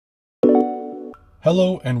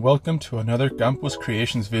Hello and welcome to another Campus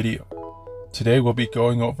Creations video. Today we'll be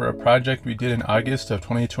going over a project we did in August of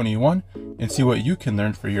 2021 and see what you can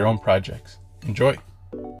learn for your own projects. Enjoy!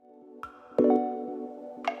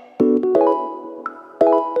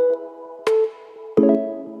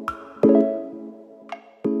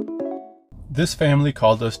 This family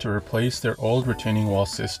called us to replace their old retaining wall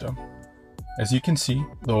system. As you can see,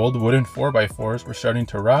 the old wooden 4x4s were starting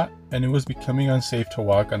to rot and it was becoming unsafe to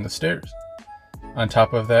walk on the stairs. On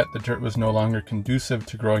top of that, the dirt was no longer conducive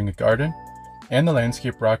to growing a garden, and the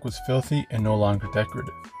landscape rock was filthy and no longer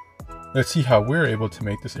decorative. Let's see how we're able to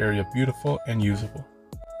make this area beautiful and usable.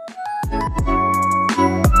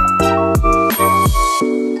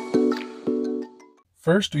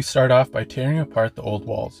 First, we start off by tearing apart the old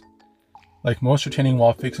walls. Like most retaining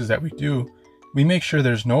wall fixes that we do, we make sure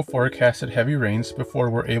there's no forecasted heavy rains before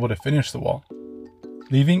we're able to finish the wall.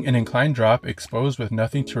 Leaving an inclined drop exposed with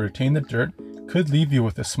nothing to retain the dirt could leave you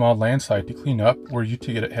with a small landslide to clean up were you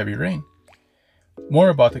to get a heavy rain. More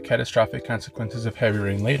about the catastrophic consequences of heavy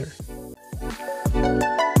rain later.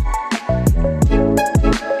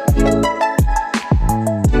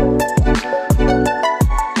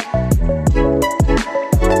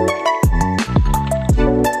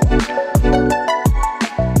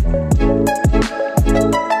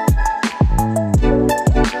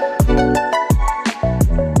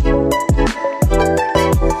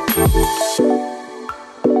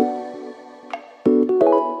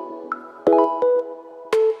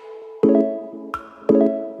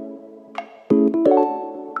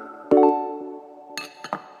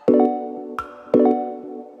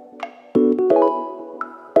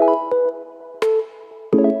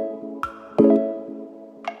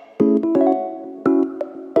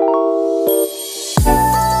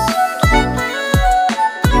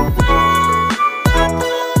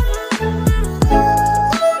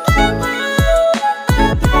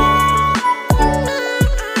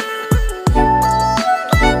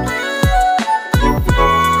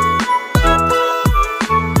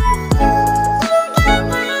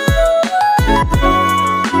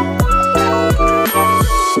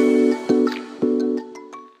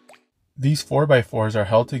 These 4x4s are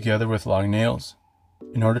held together with long nails.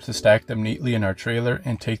 In order to stack them neatly in our trailer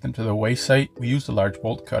and take them to the waste site, we used a large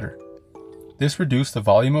bolt cutter. This reduced the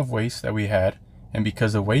volume of waste that we had, and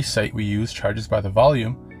because the waste site we used charges by the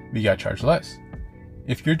volume, we got charged less.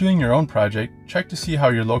 If you're doing your own project, check to see how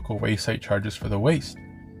your local waste site charges for the waste.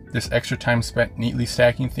 This extra time spent neatly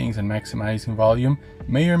stacking things and maximizing volume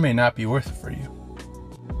may or may not be worth it for you.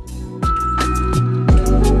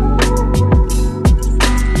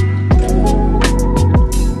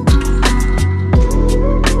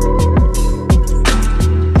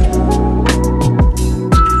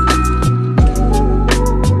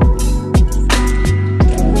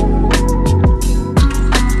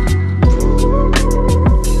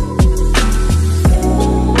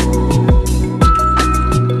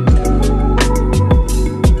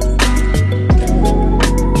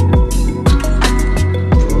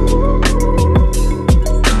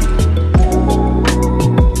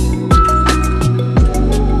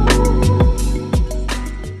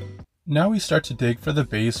 Now we start to dig for the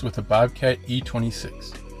base with a Bobcat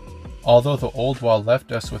E26. Although the old wall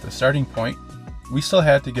left us with a starting point, we still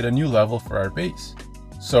had to get a new level for our base.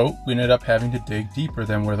 So we ended up having to dig deeper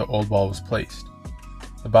than where the old wall was placed.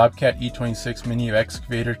 The Bobcat E26 mini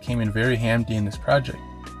excavator came in very handy in this project.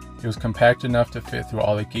 It was compact enough to fit through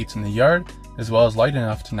all the gates in the yard, as well as light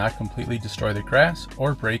enough to not completely destroy the grass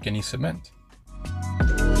or break any cement.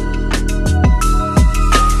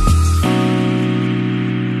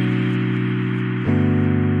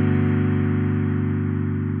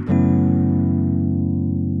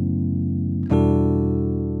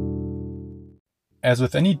 As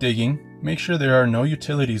with any digging, make sure there are no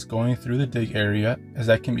utilities going through the dig area, as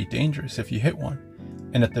that can be dangerous if you hit one,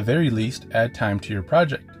 and at the very least add time to your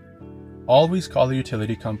project. Always call the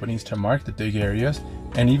utility companies to mark the dig areas,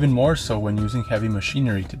 and even more so when using heavy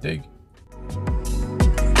machinery to dig.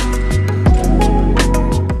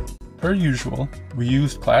 Per usual, we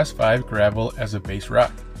used Class 5 gravel as a base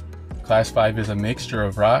rock. Class 5 is a mixture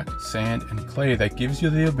of rock, sand, and clay that gives you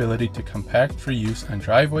the ability to compact for use on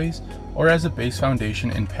driveways or as a base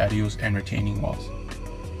foundation in patios and retaining walls.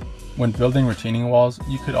 When building retaining walls,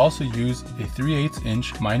 you could also use a 3/8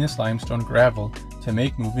 inch minus limestone gravel to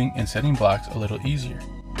make moving and setting blocks a little easier.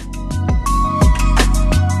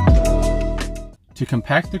 To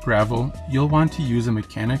compact the gravel, you'll want to use a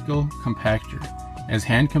mechanical compactor, as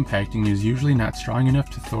hand compacting is usually not strong enough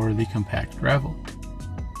to thoroughly compact gravel.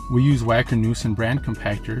 We use Wacker-Neuson brand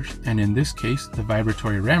compactors, and in this case, the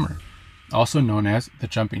vibratory rammer, also known as the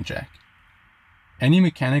jumping jack. Any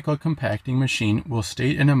mechanical compacting machine will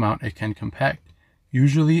state an amount it can compact,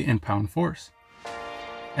 usually in pound force.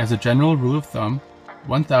 As a general rule of thumb,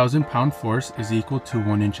 1,000 pound force is equal to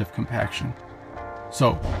 1 inch of compaction.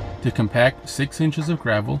 So, to compact 6 inches of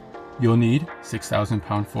gravel, you'll need 6,000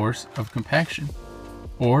 pound force of compaction.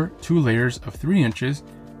 Or 2 layers of 3 inches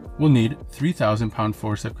will need 3,000 pound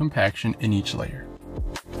force of compaction in each layer.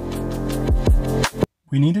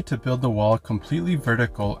 We needed to build the wall completely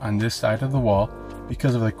vertical on this side of the wall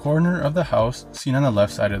because of the corner of the house seen on the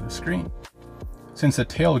left side of the screen. Since the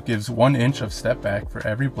tail gives 1 inch of step back for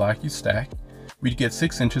every block you stack, we'd get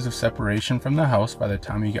 6 inches of separation from the house by the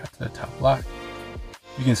time we got to the top block.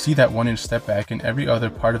 You can see that 1 inch step back in every other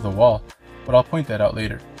part of the wall, but I'll point that out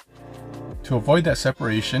later. To avoid that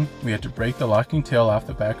separation, we had to break the locking tail off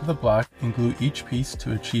the back of the block and glue each piece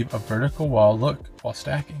to achieve a vertical wall look while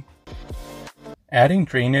stacking. Adding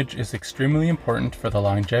drainage is extremely important for the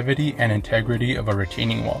longevity and integrity of a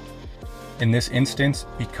retaining wall. In this instance,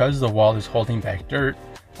 because the wall is holding back dirt,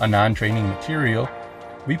 a non-draining material,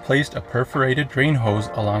 we placed a perforated drain hose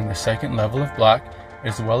along the second level of block,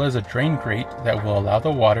 as well as a drain grate that will allow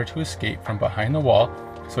the water to escape from behind the wall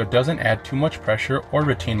so it doesn't add too much pressure or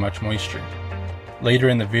retain much moisture. Later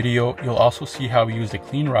in the video, you'll also see how we used a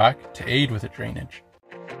clean rock to aid with the drainage.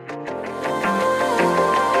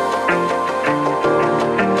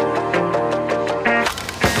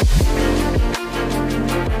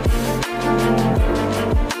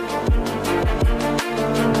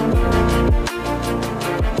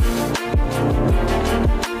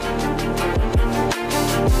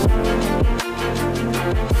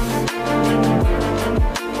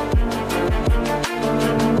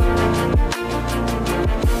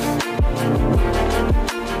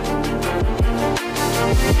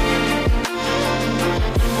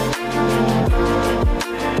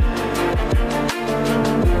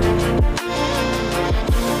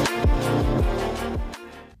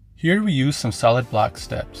 Here we use some solid block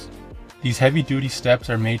steps. These heavy-duty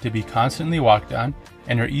steps are made to be constantly walked on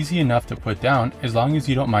and are easy enough to put down as long as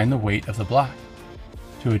you don't mind the weight of the block.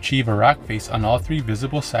 To achieve a rock face on all 3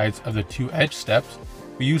 visible sides of the 2 edge steps,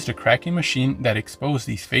 we used a cracking machine that exposed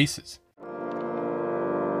these faces.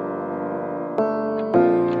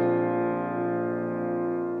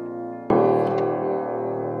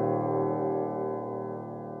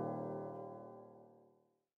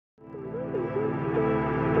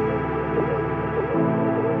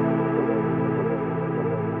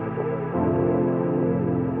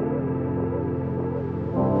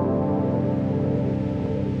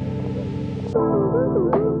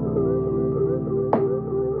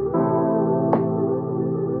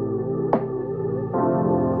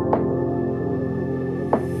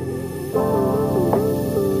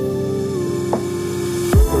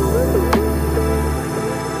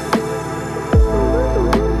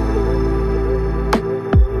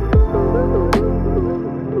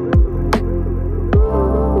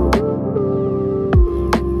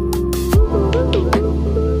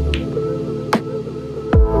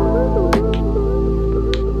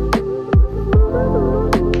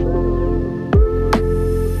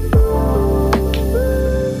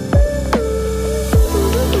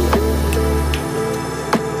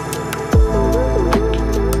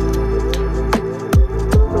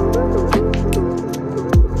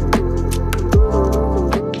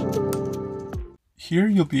 Here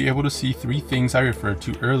you'll be able to see 3 things I referred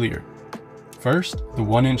to earlier. First, the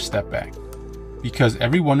 1 inch step back. Because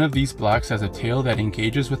every one of these blocks has a tail that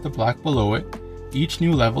engages with the block below it, each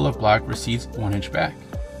new level of block recedes 1 inch back.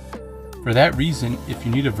 For that reason, if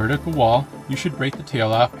you need a vertical wall, you should break the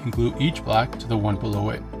tail off and glue each block to the one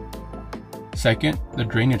below it. Second, the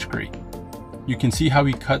drainage grate. You can see how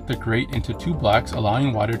we cut the grate into 2 blocks,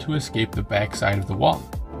 allowing water to escape the back side of the wall.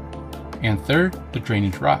 And third, the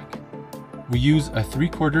drainage rock. We use a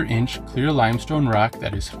 3/4 inch clear limestone rock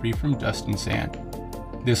that is free from dust and sand.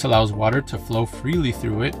 This allows water to flow freely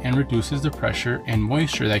through it and reduces the pressure and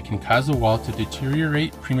moisture that can cause the wall to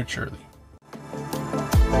deteriorate prematurely.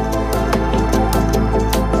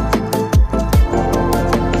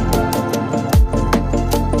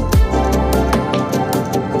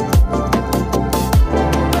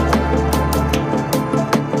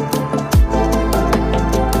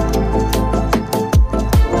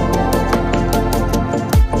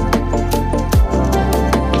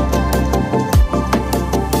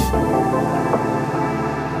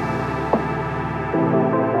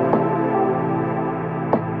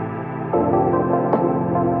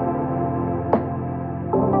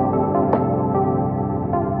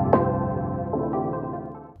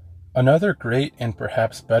 Another great and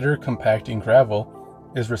perhaps better compacting gravel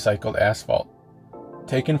is recycled asphalt.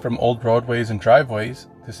 Taken from old roadways and driveways,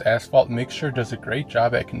 this asphalt mixture does a great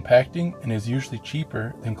job at compacting and is usually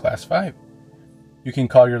cheaper than Class 5. You can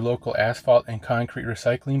call your local asphalt and concrete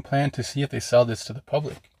recycling plant to see if they sell this to the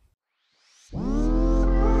public.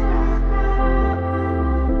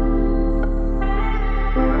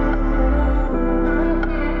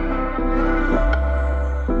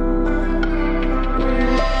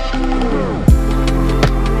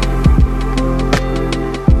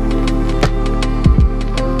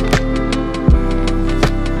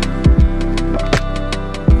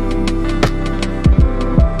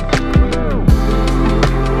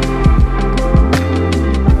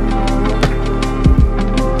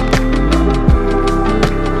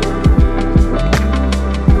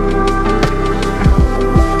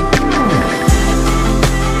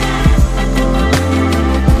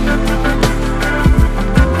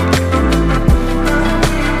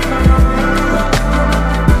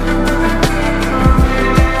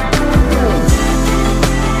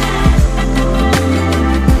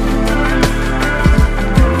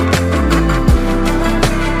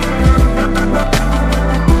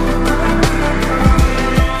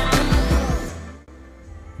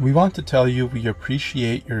 We want to tell you we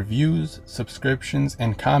appreciate your views, subscriptions,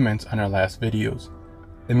 and comments on our last videos.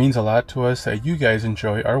 It means a lot to us that you guys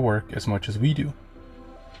enjoy our work as much as we do.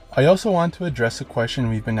 I also want to address a question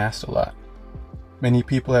we've been asked a lot. Many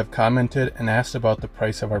people have commented and asked about the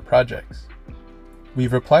price of our projects.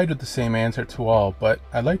 We've replied with the same answer to all, but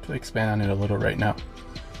I'd like to expand on it a little right now.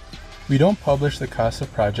 We don't publish the cost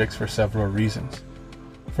of projects for several reasons.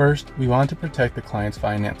 First, we want to protect the client's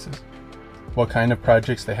finances. What kind of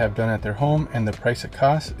projects they have done at their home and the price it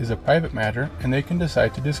costs is a private matter, and they can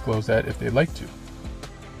decide to disclose that if they'd like to.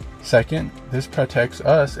 Second, this protects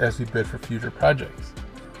us as we bid for future projects.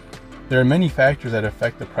 There are many factors that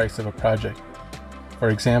affect the price of a project. For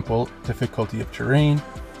example, difficulty of terrain,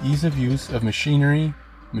 ease of use of machinery,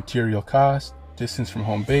 material cost, distance from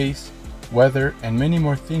home base, weather, and many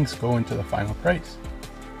more things go into the final price.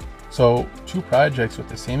 So, two projects with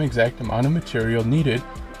the same exact amount of material needed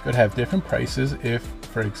could have different prices if,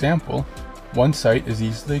 for example, one site is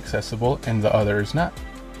easily accessible and the other is not.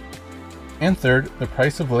 And third, the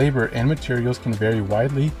price of labor and materials can vary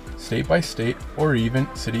widely state by state or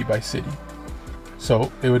even city by city.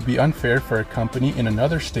 So it would be unfair for a company in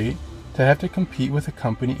another state to have to compete with a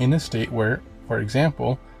company in a state where, for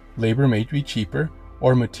example, labor may be cheaper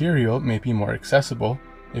or material may be more accessible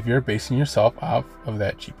if you're basing yourself off of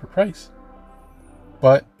that cheaper price.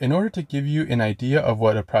 But in order to give you an idea of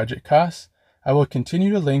what a project costs, I will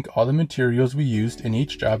continue to link all the materials we used in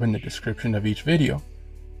each job in the description of each video.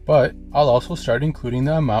 But I'll also start including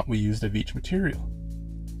the amount we used of each material.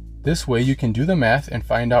 This way you can do the math and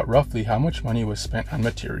find out roughly how much money was spent on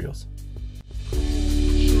materials.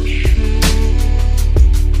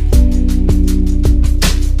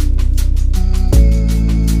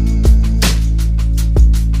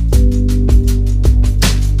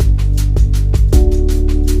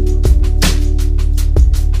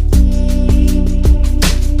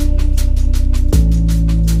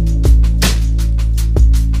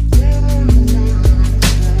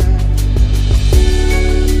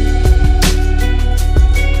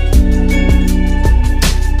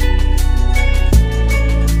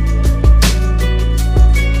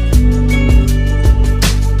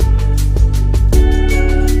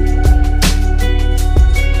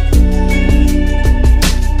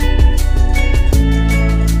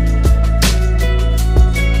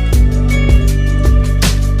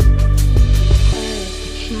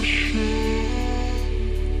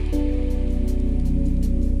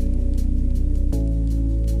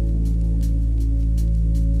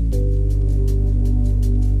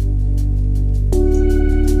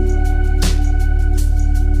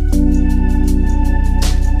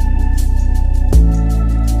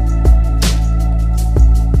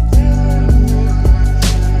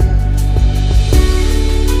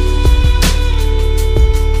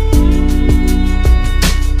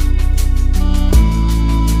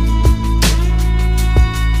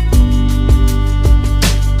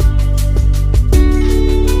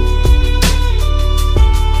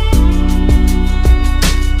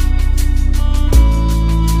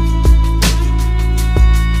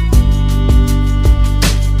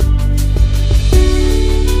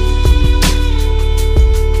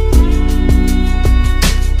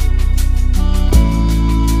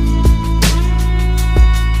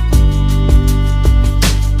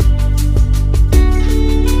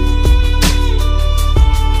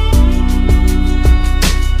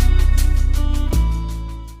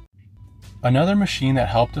 Another machine that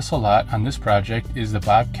helped us a lot on this project is the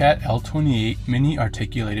Bobcat L28 mini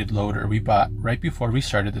articulated loader we bought right before we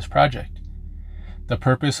started this project. The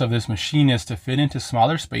purpose of this machine is to fit into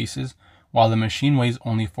smaller spaces while the machine weighs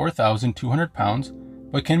only 4,200 pounds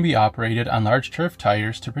but can be operated on large turf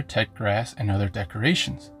tires to protect grass and other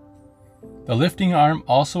decorations. The lifting arm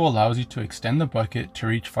also allows you to extend the bucket to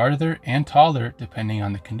reach farther and taller depending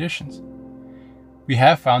on the conditions. We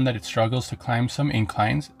have found that it struggles to climb some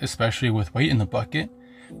inclines, especially with weight in the bucket,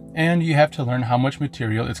 and you have to learn how much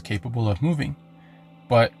material it's capable of moving.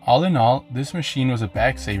 But all in all, this machine was a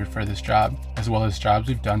back saver for this job, as well as jobs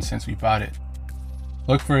we've done since we bought it.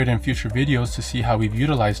 Look for it in future videos to see how we've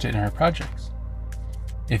utilized it in our projects.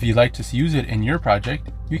 If you'd like to use it in your project,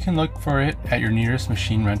 you can look for it at your nearest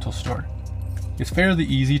machine rental store. It's fairly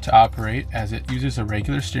easy to operate as it uses a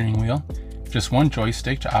regular steering wheel, just one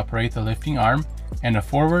joystick to operate the lifting arm, and a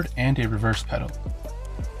forward and a reverse pedal.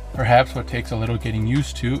 Perhaps what takes a little getting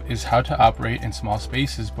used to is how to operate in small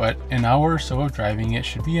spaces, but an hour or so of driving it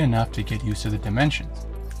should be enough to get used to the dimensions.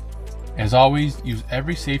 As always, use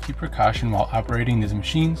every safety precaution while operating these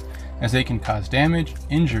machines, as they can cause damage,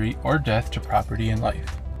 injury, or death to property and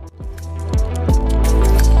life.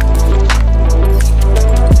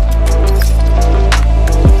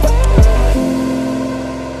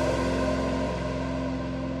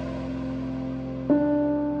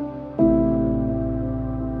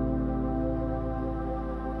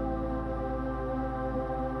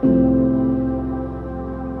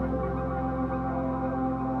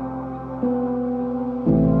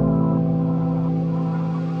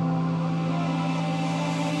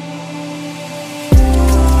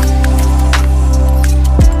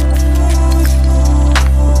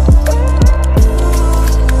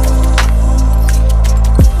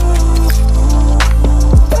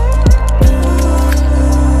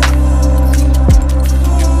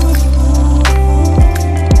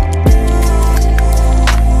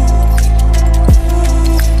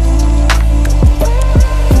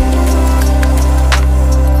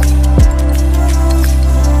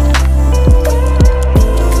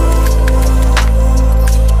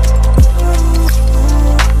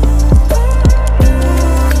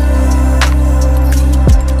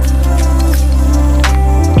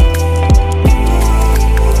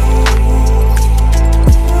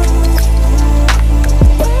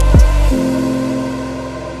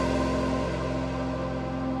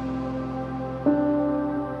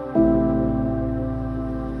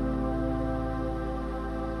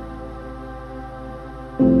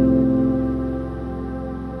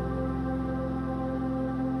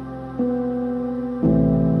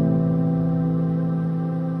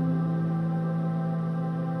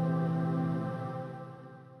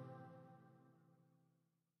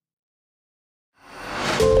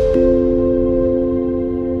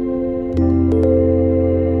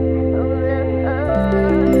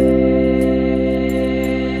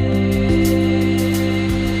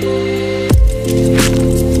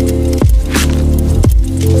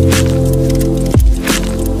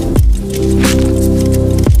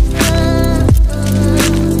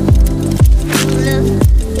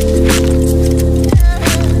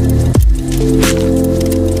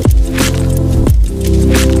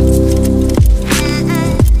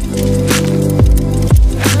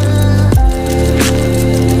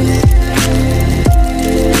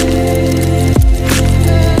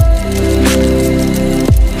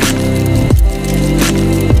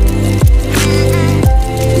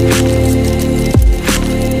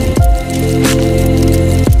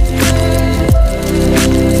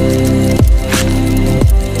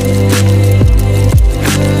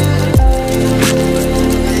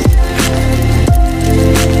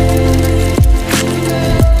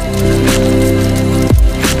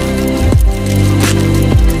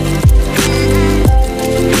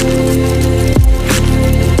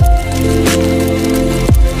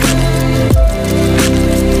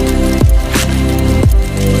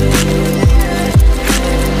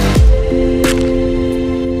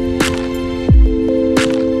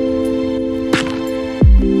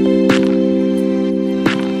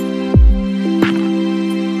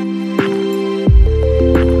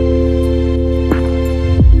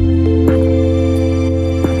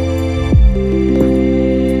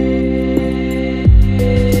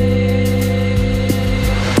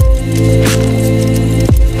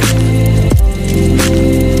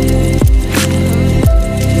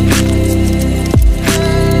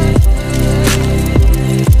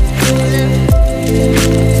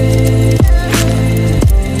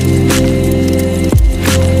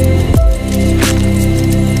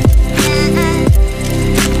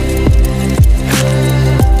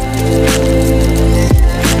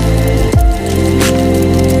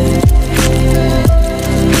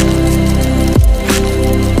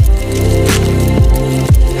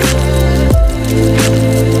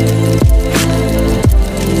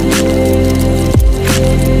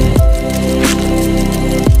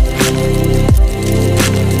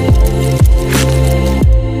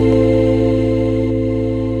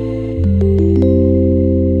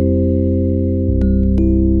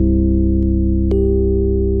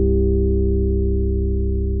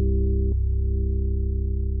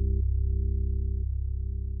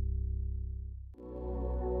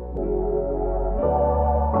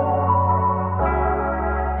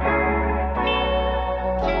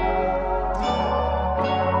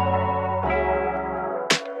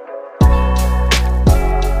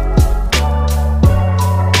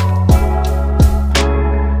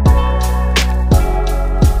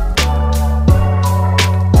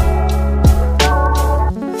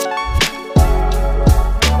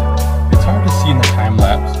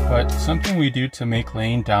 we do to make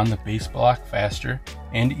laying down the base block faster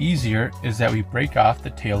and easier is that we break off the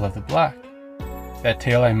tail of the block. That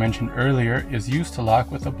tail I mentioned earlier is used to lock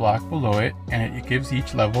with the block below it, and it gives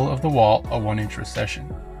each level of the wall a 1-inch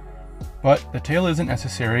recession. But the tail isn't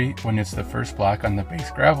necessary when it's the first block on the base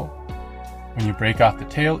gravel. When you break off the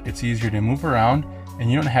tail, it's easier to move around,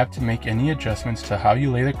 and you don't have to make any adjustments to how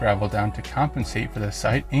you lay the gravel down to compensate for the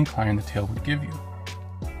slight incline the tail would give you.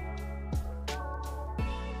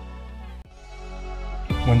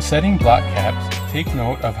 When setting block caps, take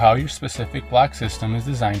note of how your specific block system is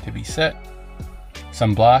designed to be set.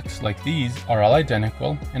 Some blocks, like these, are all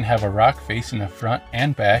identical and have a rock face in the front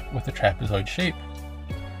and back with a trapezoid shape.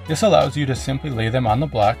 This allows you to simply lay them on the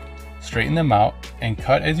block, straighten them out, and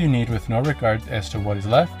cut as you need with no regard as to what is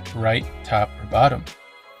left, right, top, or bottom.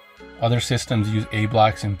 Other systems use A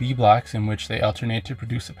blocks and B blocks in which they alternate to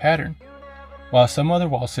produce a pattern, while some other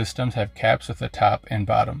wall systems have caps with a top and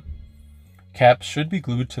bottom. Caps should be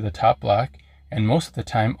glued to the top block, and most of the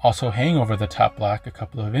time also hang over the top block a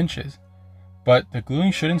couple of inches. But the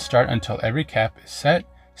gluing shouldn't start until every cap is set,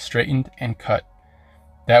 straightened, and cut.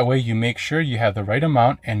 That way you make sure you have the right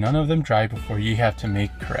amount and none of them dry before you have to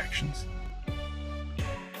make corrections.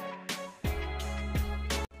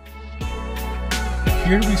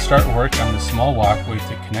 Here we start work on the small walkway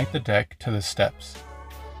to connect the deck to the steps.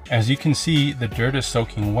 As you can see, the dirt is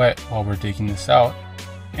soaking wet while we're digging this out,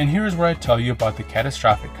 and here is where I tell you about the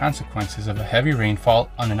catastrophic consequences of a heavy rainfall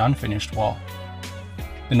on an unfinished wall.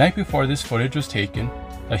 The night before this footage was taken,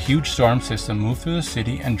 a huge storm system moved through the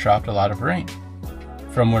city and dropped a lot of rain.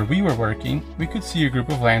 From where we were working, we could see a group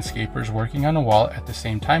of landscapers working on a wall at the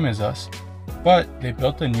same time as us, but they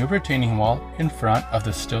built a new retaining wall in front of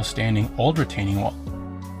the still standing old retaining wall.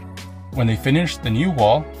 When they finished the new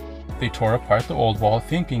wall, they tore apart the old wall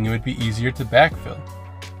thinking it would be easier to backfill.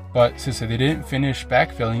 But since they didn't finish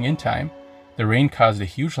backfilling in time, the rain caused a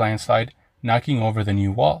huge landslide, knocking over the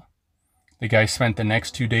new wall. The guys spent the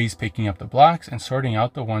next 2 days picking up the blocks and sorting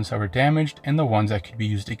out the ones that were damaged and the ones that could be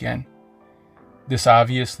used again. This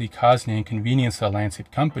obviously caused an inconvenience to the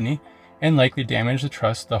landscape company and likely damaged the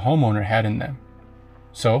trust the homeowner had in them.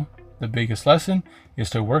 So, the biggest lesson is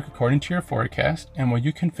to work according to your forecast and what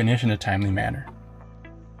you can finish in a timely manner.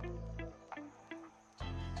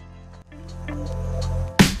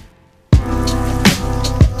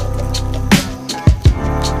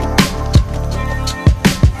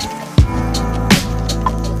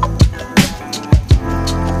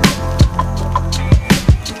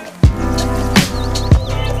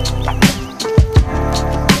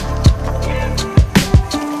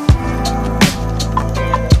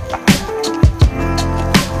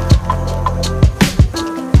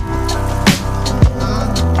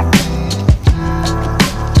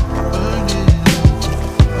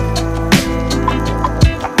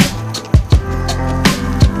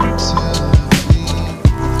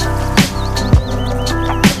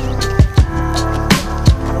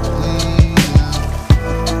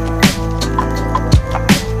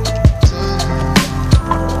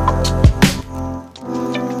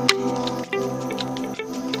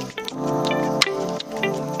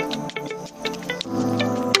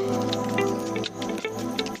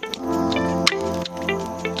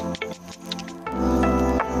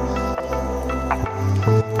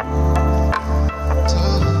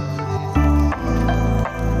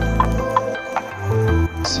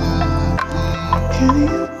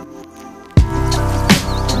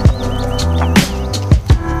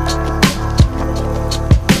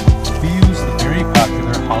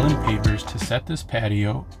 Set this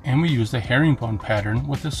patio, and we used a herringbone pattern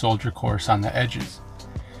with a soldier course on the edges.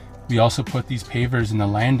 We also put these pavers in the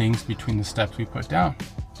landings between the steps we put down.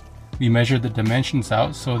 We measured the dimensions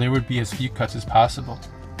out so there would be as few cuts as possible.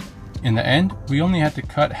 In the end, we only had to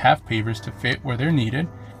cut half pavers to fit where they're needed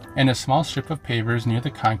and a small strip of pavers near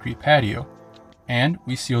the concrete patio, and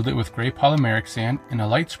we sealed it with gray polymeric sand and a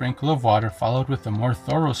light sprinkle of water followed with a more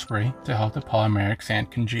thorough spray to help the polymeric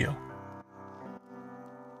sand congeal.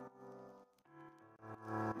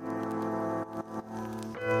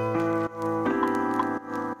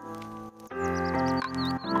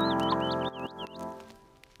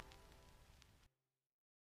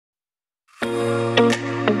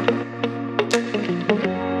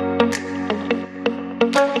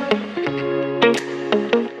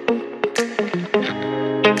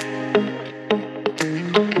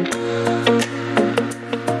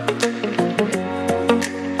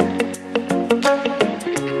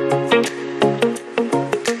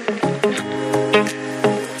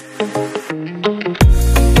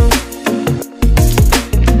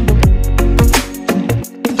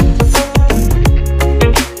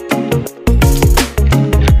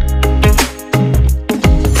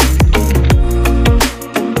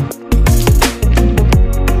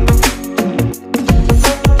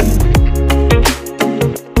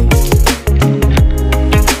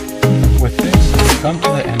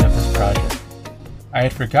 I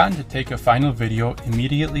had forgotten to take a final video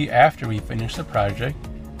immediately after we finished the project,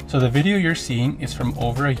 so the video you're seeing is from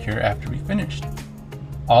over a year after we finished.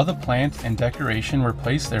 All the plants and decoration were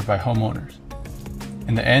placed there by homeowners.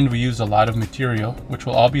 In the end, we used a lot of material, which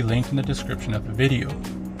will all be linked in the description of the video.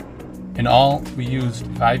 In all, we used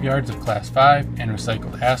 5 yards of class 5 and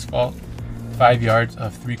recycled asphalt, 5 yards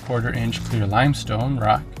of 3/4 inch clear limestone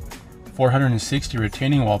rock, 460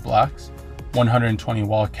 retaining wall blocks, 120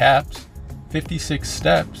 wall caps, 56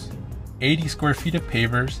 steps, 80 square feet of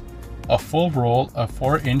pavers, a full roll of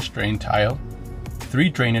 4-inch drain tile, 3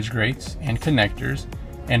 drainage grates and connectors,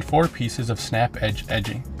 and 4 pieces of snap edge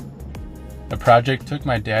edging. The project took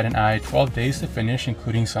my dad and I 12 days to finish,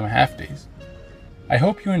 including some half days. I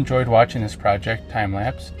hope you enjoyed watching this project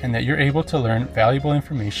time-lapse and that you're able to learn valuable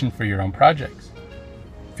information for your own projects.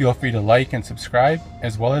 Feel free to like and subscribe,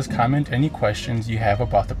 as well as comment any questions you have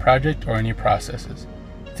about the project or any processes.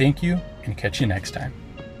 Thank you, and catch you next time.